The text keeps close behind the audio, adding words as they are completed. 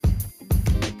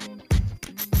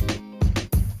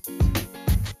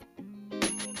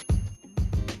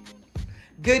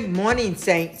Good morning,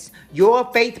 saints. Your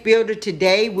faith builder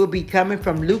today will be coming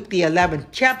from Luke, the 11th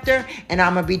chapter, and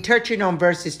I'm going to be touching on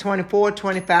verses 24,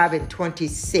 25, and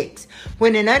 26.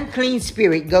 When an unclean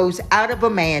spirit goes out of a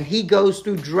man, he goes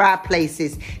through dry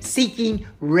places seeking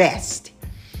rest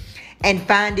and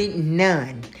finding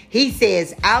none. He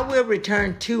says, I will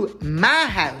return to my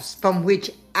house from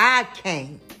which I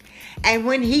came. And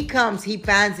when he comes, he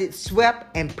finds it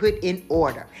swept and put in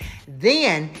order.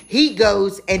 Then he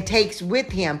goes and takes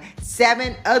with him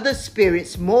 7 other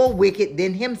spirits more wicked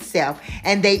than himself,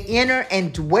 and they enter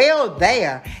and dwell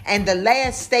there. And the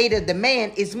last state of the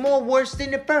man is more worse than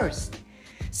the first.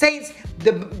 Saints,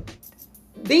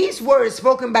 these words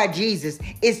spoken by Jesus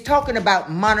is talking about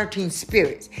monitoring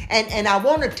spirits. And I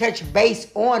want to touch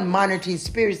base on monitoring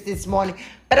spirits this morning,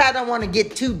 but I don't want to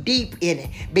get too deep in it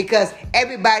because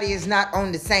everybody is not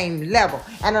on the same level.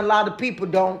 And a lot of people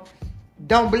don't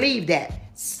believe that.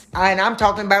 And I'm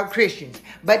talking about Christians.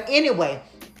 But anyway,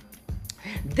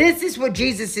 this is what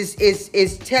Jesus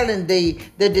is telling the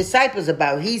disciples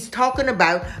about. He's talking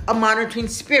about a monitoring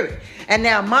spirit. And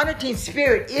now monitoring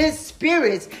spirit is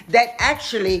spirits that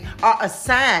actually are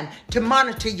assigned to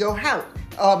monitor your house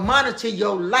or monitor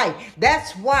your life.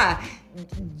 That's why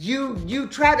you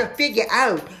try to figure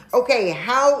out, okay,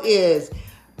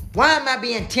 why am I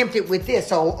being tempted with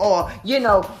this? Or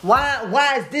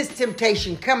why is this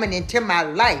temptation coming into my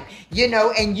life?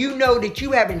 And you know that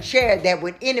you haven't shared that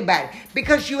with anybody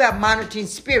because you have monitoring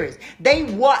spirits. They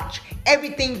watch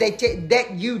everything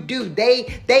that you do.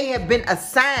 They have been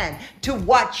assigned to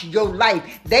watch your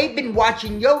life. They've been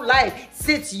watching your life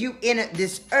since you entered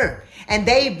this earth. And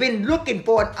they've been looking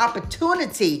for an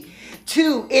opportunity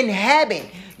to inhabit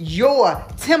your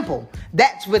temple.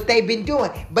 That's what they've been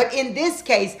doing. But in this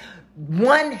case,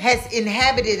 one has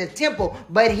inhabited a temple,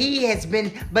 but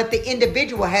the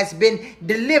individual has been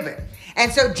delivered.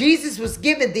 And so Jesus was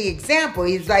given the example.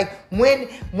 He's like, when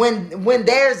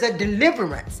there's a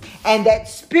deliverance and that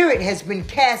spirit has been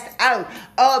cast out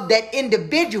of that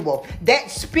individual,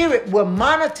 that spirit will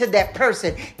monitor that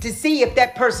person to see if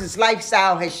that person's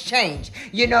lifestyle has changed.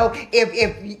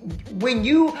 If when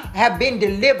you have been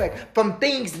delivered from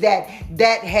things that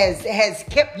has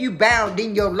kept you bound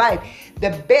in your life, the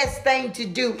best thing to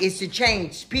do is to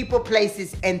change people,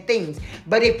 places, and things.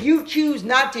 But if you choose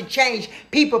not to change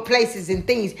people, places, and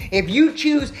things, if you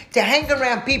choose to hang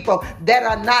around people that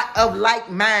are not of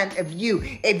like mind of you,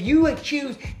 if you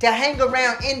choose to hang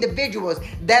around individuals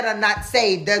that are not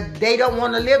saved, that they don't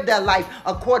want to live their life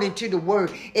according to the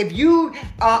word, if you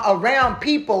are around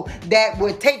people that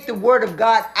will take the word of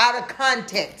God out of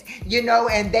context,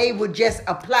 and they will just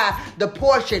apply the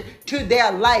portion to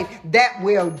their life that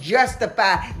will justify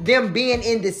them being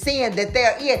in the sin that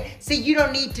they're in. See, you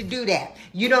don't need to do that.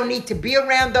 You don't need to be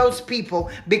around those people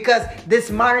because this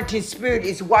monitoring spirit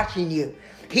is watching you.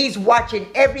 He's watching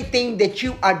everything that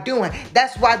you are doing.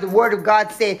 That's why the word of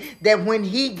God said that when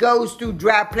he goes through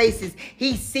dry places,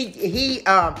 he's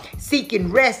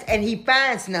seeking rest and he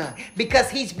finds none because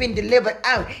he's been delivered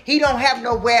out. He don't have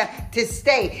nowhere to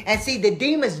stay. And see, the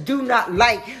demons do not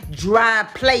like dry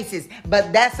places,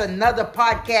 but that's another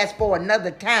podcast for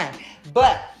another time.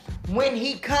 But when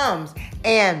he comes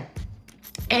and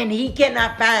he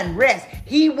cannot find rest,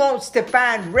 he wants to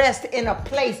find rest in a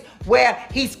place where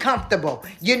he's comfortable.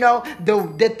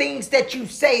 The things that you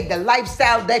say, the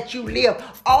lifestyle that you live,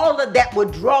 all of that will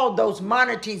draw those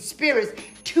monitoring spirits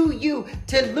to you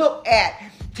to look at,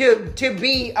 to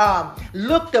be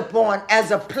looked upon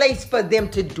as a place for them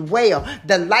to dwell.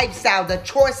 The lifestyle, the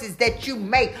choices that you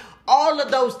make, all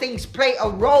of those things play a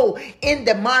role in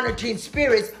the monitoring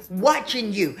spirits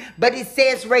watching you. But it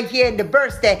says right here in the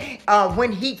verse that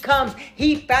when he comes,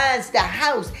 he finds the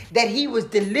house that he was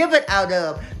delivered out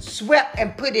of swept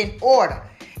and put in order.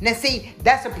 Now see,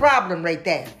 that's a problem right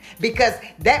there because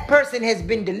that person has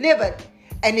been delivered.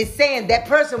 And it's saying that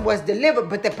person was delivered,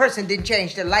 but the person didn't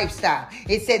change the lifestyle.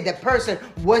 It said the person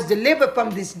was delivered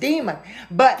from this demon,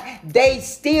 but they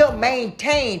still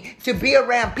maintain to be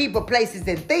around people, places,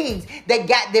 and things that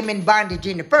got them in bondage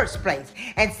in the first place.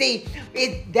 And see,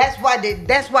 that's why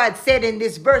it said in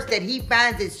this verse that he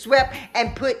finds it swept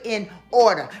and put in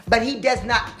order. But he does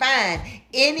not find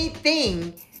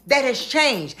anything that has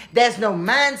changed. There's no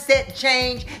mindset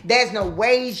change. There's no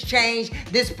ways change.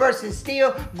 This person's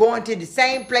still going to the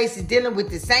same places, dealing with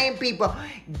the same people,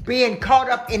 being caught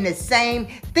up in the same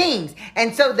things.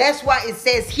 And so that's why it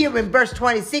says here in verse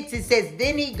 26, it says,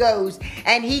 then he goes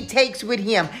and he takes with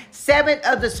him 7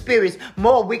 other spirits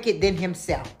more wicked than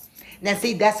himself. Now,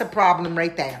 see, that's a problem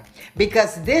right there.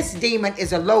 because this demon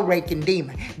is a low-ranking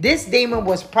demon. This demon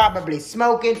was probably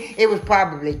smoking. It was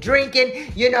probably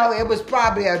drinking. It was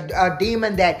probably a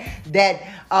demon that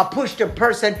pushed a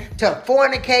person to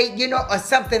fornicate, or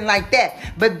something like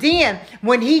that. But then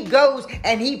when he goes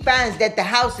and he finds that the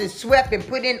house is swept and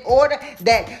put in order,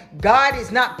 that God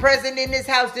is not present in this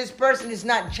house, this person is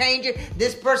not changing,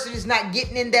 this person is not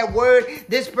getting in their word,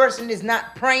 this person is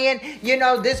not praying,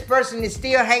 this person is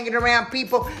still hanging around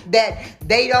people that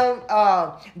they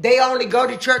only go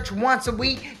to church once a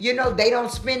week, they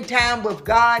don't spend time with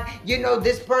God,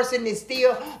 this person is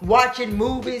still watching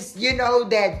movies,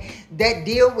 that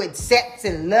deal with sex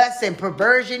and lust and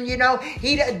perversion,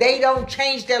 they don't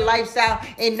change their lifestyle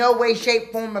in no way,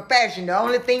 shape, form, or fashion. The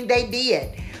only thing they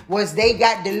did was they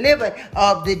got delivered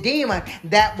of the demon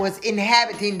that was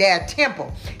inhabiting their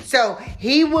temple. So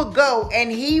he will go and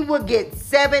he will get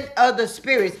 7 other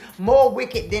spirits more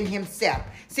wicked than himself.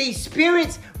 See,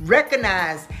 spirits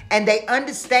recognize and they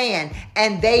understand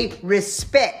and they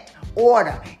respect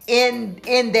order in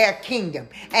their kingdom.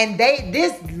 And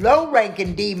this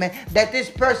low-ranking demon that this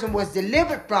person was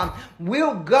delivered from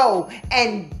will go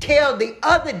and tell the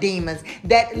other demons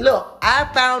that, look, I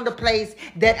found a place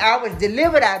that I was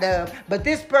delivered out of, but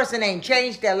this person ain't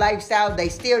changed their lifestyle. They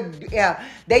still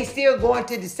going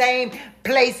to the same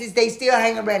places. They still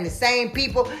hang around the same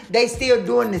people. They still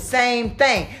doing the same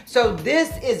thing. So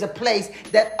this is a place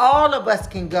that all of us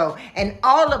can go and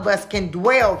all of us can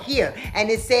dwell here. And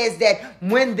it says that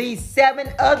when these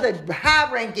 7 other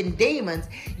high-ranking demons,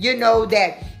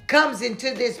 that comes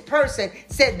into this person,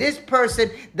 said this person,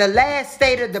 the last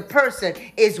state of the person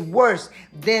is worse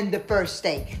than the first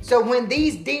state. So when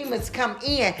these demons come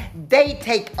in, they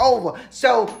take over.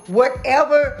 So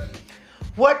whatever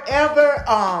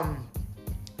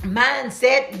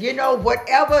mindset,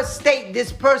 whatever state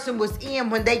this person was in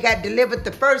when they got delivered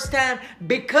the first time,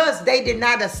 because they did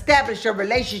not establish a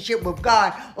relationship with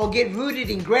God or get rooted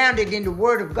and grounded in the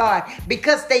word of God,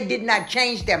 because they did not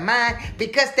change their mind,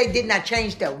 because they did not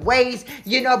change their ways,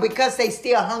 because they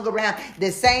still hung around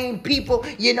the same people,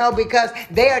 because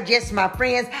they are just my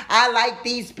friends. I like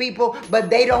these people,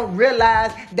 but they don't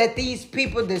realize that these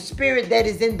people, the spirit that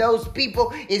is in those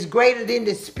people is greater than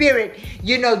the spirit,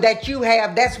 that you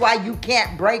have. That's why you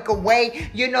can't break away.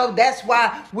 That's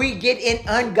why we get in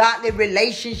ungodly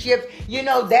relationships.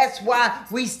 That's why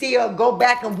we still go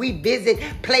back and we visit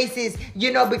places,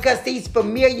 because these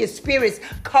familiar spirits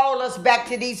call us back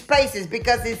to these places,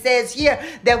 because it says here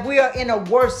that we are in a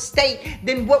worse state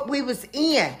than what we was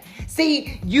in.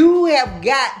 See, you have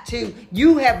got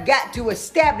to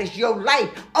establish your life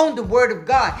on the word of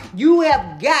God. You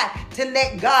have got to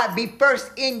let God be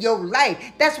first in your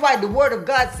life. That's why the word of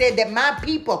God said that my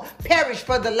people perish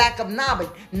for the lack of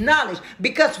knowledge,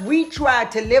 because we try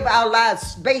to live our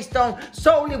lives based on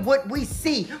solely what we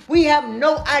see. We have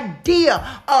no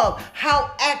idea of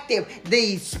how active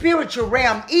the spiritual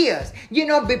realm is.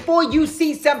 Before you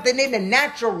see something in the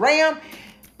natural realm,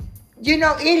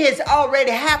 it has already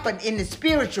happened in the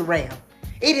spiritual realm.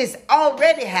 It has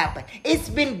already happened. It's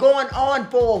been going on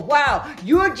for a while.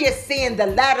 You're just seeing the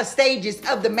latter stages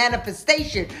of the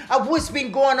manifestation of what's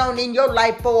been going on in your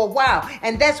life for a while.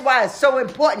 And that's why it's so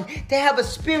important to have a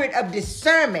spirit of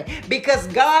discernment, because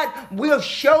God will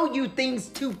show you things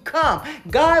to come.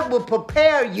 God will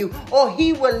prepare you, or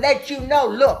he will let you know,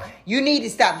 look, you need to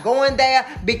stop going there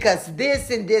because this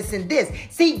and this and this.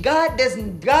 See, God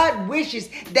wishes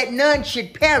that none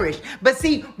should perish. But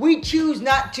see, we choose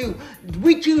not to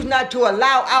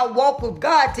allow our walk with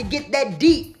God to get that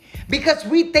deep, because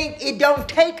we think it don't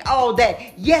take all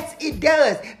that. Yes, it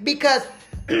does, because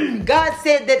God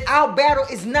said that our battle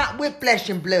is not with flesh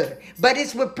and blood, but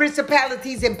it's with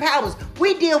principalities and powers.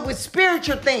 We deal with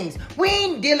spiritual things. We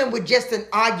ain't dealing with just an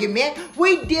argument.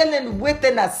 We dealing with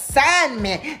an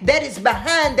assignment that is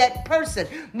behind that person.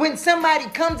 When somebody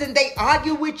comes and they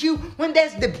argue with you, when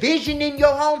there's division in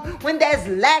your home, when there's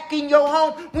lack in your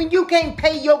home, when you can't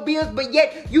pay your bills, but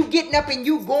yet you getting up and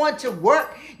you going to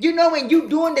work, and you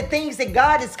doing the things that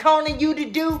God is calling you to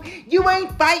do, you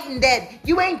ain't fighting that.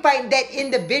 You ain't fighting that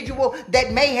individual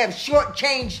that may have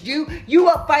shortchanged you. You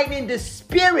are fighting the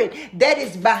spirit that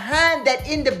is behind that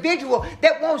individual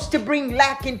that wants to bring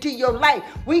lack into your life.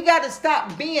 We got to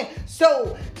stop being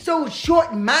so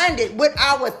short-minded with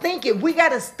our thinking. We got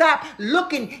to stop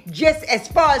looking just as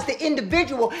far as the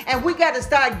individual, and we got to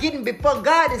start getting before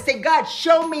God and say, God,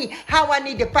 show me how I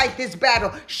need to fight this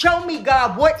battle. Show me,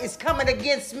 God, what is coming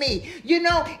against just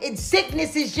me.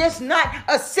 Sickness is just not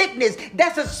a sickness.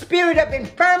 That's a spirit of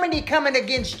infirmity coming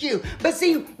against you. But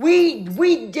see,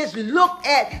 we just look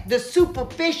at the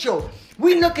superficial.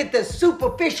 We look at the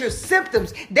superficial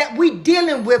symptoms that we're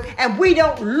dealing with, and we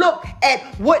don't look at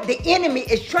what the enemy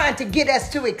is trying to get us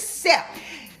to accept.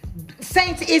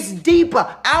 Saints, it's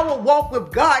deeper. Our walk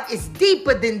with God is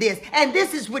deeper than this. And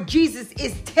this is what Jesus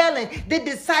is telling the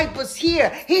disciples here.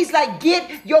 He's like,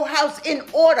 get your house in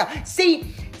order.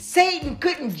 See, Satan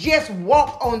couldn't just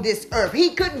walk on this earth.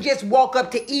 He couldn't just walk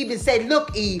up to Eve and say,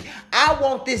 look, Eve, I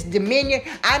want this dominion.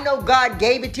 I know God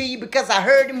gave it to you because I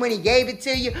heard him when he gave it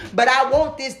to you, but I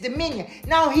want this dominion.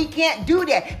 No, he can't do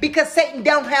that because Satan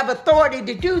don't have authority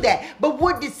to do that. But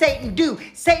what did Satan do?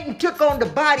 Satan took on the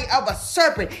body of a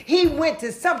serpent. He went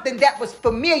to something that was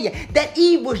familiar, that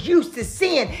Eve was used to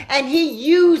seeing, and he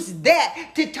used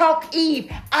that to talk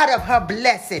Eve out of her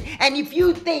blessing. And if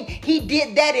you think he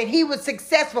did that and he was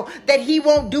successful, that he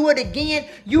won't do it again,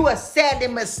 you are sadly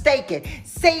mistaken.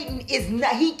 Satan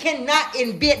he cannot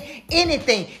invent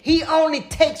anything. He only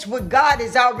takes what God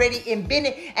has already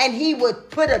invented, and he will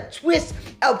put a twist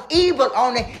of evil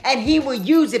on it, and he will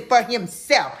use it for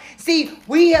himself. See,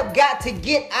 we have got to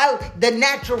get out the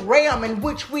natural realm in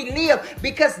which we live,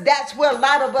 because that's where a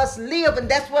lot of us live and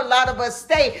that's where a lot of us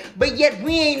stay. But yet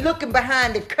we ain't looking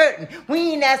behind the curtain.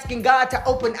 We ain't asking God to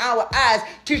open our eyes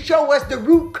to show us the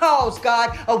root cause,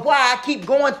 God, of why I keep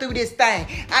going through this thing.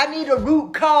 I need a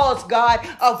root cause, God,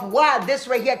 of why this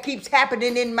right here keeps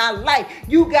happening in my life.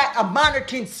 You got a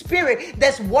monitoring spirit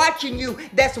that's watching you,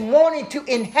 that's wanting to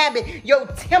inhabit your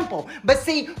temple. But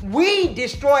see, we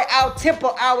destroy our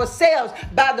temple ourselves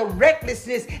by the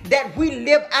recklessness that we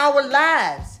live our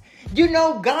lives.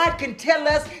 God can tell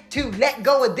us to let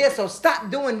go of this or stop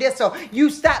doing this or you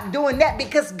stop doing that,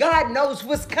 because God knows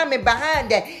what's coming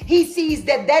behind that. He sees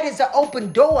that that is an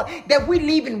open door that we're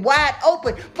leaving wide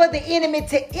open for the enemy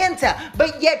to enter.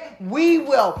 But yet we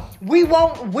won't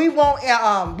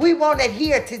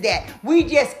adhere to that. We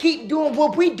just keep doing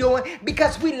what we're doing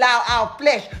because we allow our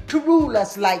flesh to rule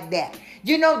us like that.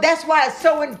 That's why it's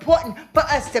so important for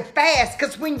us to fast.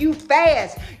 Because when you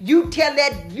fast, you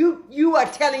are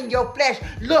telling your flesh,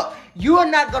 look, you're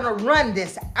not going to run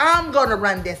this. I'm going to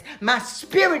run this. My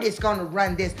spirit is going to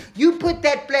run this. You put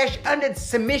that flesh under the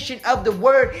submission of the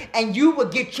word, and you will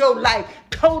get your life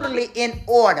totally in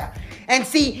order. And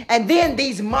then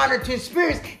these monitoring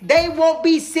spirits, they won't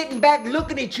be sitting back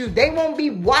looking at you. They won't be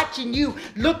watching you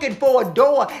looking for a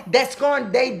door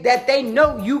that they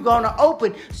know you're going to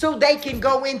open so they can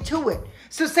go into it.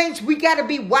 So saints, we got to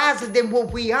be wiser than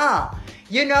what we are.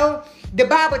 The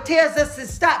Bible tells us to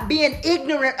stop being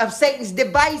ignorant of Satan's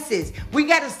devices. We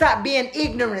got to stop being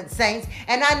ignorant, saints.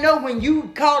 And I know when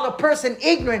you call a person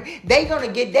ignorant, they're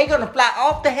going to fly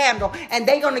off the handle and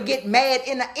they're going to get mad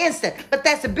in an instant. But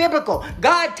that's biblical.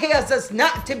 God tells us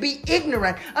not to be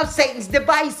ignorant of Satan's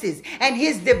devices. And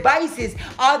his devices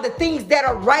are the things that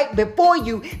are right before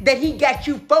you that he got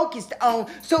you focused on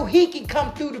so he can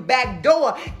come through the back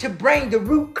door to bring the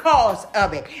root cause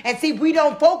of it. And see, we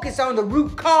don't focus on the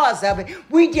root cause of it.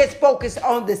 We just focus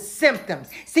on the symptoms.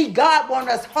 See, God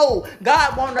wants us whole.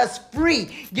 God wants us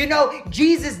free.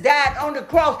 Jesus died on the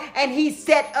cross and he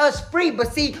set us free.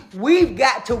 But see, we've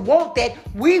got to want that.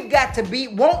 We've got to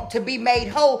want to be made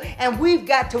whole, and we've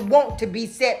got to want to be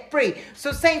set free.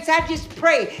 So saints, I just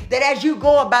pray that as you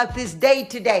go about this day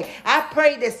today, I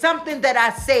pray that something that I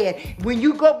said, when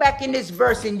you go back in this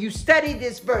verse and you study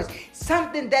this verse,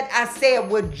 something that I said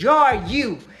will jar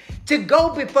you to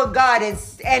go before God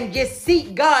and just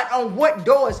seek God on what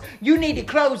doors you need to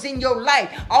close in your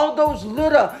life. All those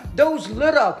little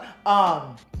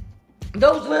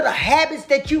habits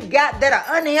that you got that are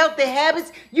unhealthy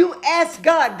habits, you ask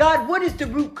God, what is the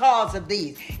root cause of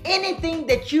these? Anything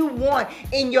that you want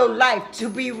in your life to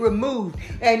be removed,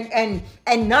 and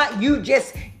not you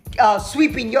just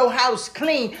sweeping your house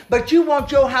clean, but you want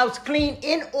your house clean,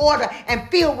 in order, and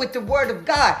filled with the word of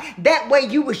God. That way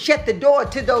you will shut the door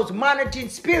to those monitoring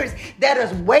spirits that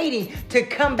are waiting to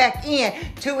come back in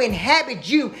to inhabit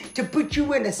you, to put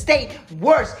you in a state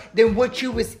worse than what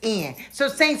you was in. So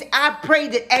saints, I pray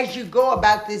that as you go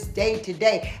about this day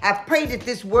today, I pray that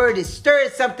this word has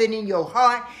stirred something in your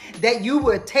heart that you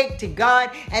will take to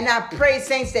God. And I pray,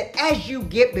 saints, that as you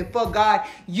get before God,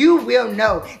 you will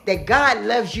know that God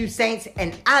loves you, saints,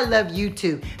 and I love you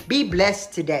too. Be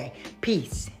blessed today.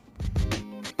 Peace.